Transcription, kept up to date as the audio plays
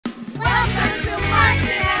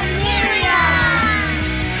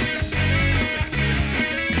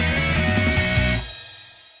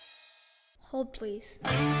please.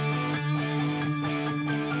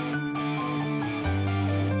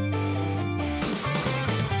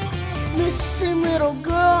 Listen, little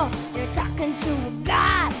girl, you're talking to a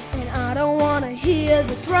guy, and I don't want to hear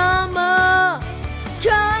the drama.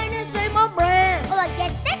 Kindness ain't my brand. Oh, I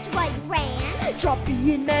guess that's why you ran. Try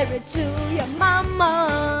being married to your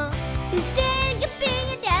mama. Instead of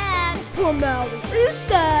being a dad. Poor Molly, you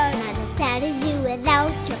sad. Not as sad as you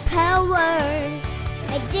without your power.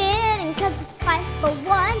 I didn't come to fight for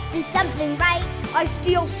once and something right. I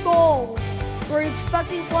steal souls. Were you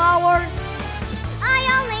expecting flowers? I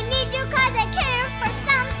only need you 'cause I care for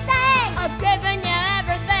something. I've given you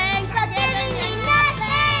everything. For giving me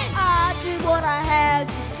nothing. I did what I had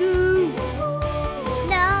to do.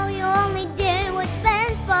 No, you only did what's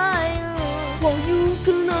best for you. Well, you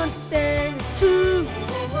can understand it too.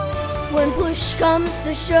 When push comes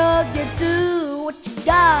to shove, you do what you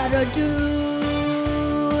gotta do.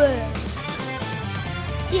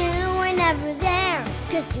 You were never there,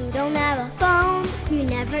 'cause you don't have a phone. You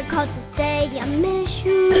never called to say I miss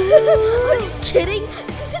you. Are you kidding?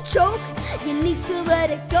 Is this a joke? You need to let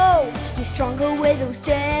it go. You're stronger with those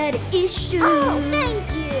daddy issues. Oh, thank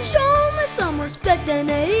you. Show me some respect and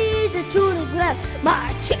it easy to neglect. My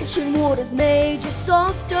attention would have made you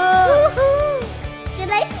softer.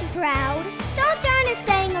 Should I be proud? Don't turn this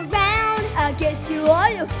thing around. I guess you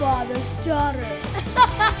are your father's daughter.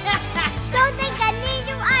 Don't think I need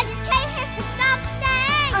you, I just came here for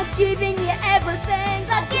something. I'm giving you everything.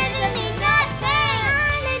 For giving me nothing.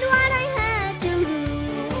 I did what I had to do.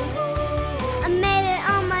 I made it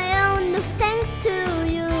on my own, no thanks to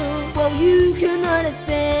you. Well, you can learn a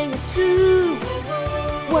thing or two.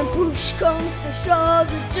 When push comes to shove,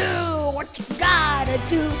 you do what you gotta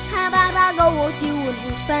do. How about I go with you and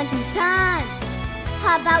we'll spend some time?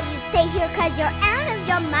 How about you stay here 'cause you're out of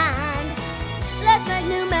your mind? Let's make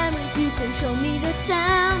new memories, you can show me the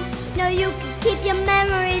town. No, you can keep your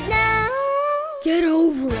memories now. Get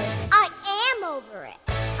over it. I am over it.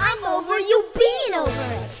 I'm over you being over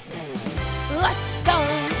it. Let's go.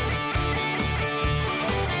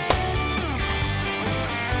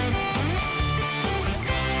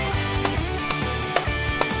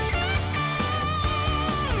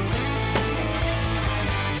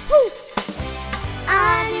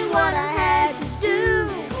 I knew what I had to do.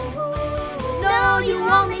 No, you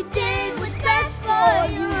only did what's best for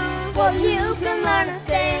you. Well, you can learn a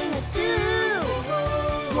thing or two.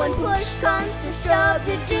 When push comes to shove,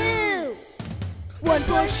 you do. When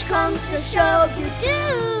push comes to shove, you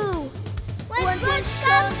do. When push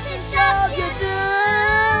comes to shove, you do.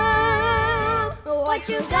 What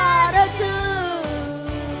you gotta do.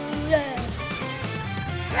 Yeah.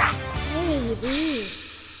 Baby.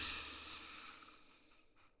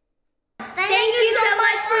 Thank you so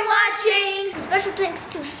much for watching. Special thanks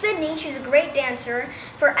to Sydney, she's a great dancer,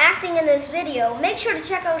 for acting in this video. Make sure to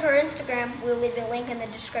check out her Instagram. We'll leave a link in the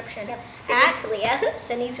description. At Taleah.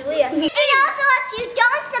 Sydney Taleah. And also, if you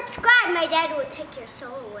don't subscribe, my dad will take your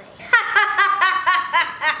soul away.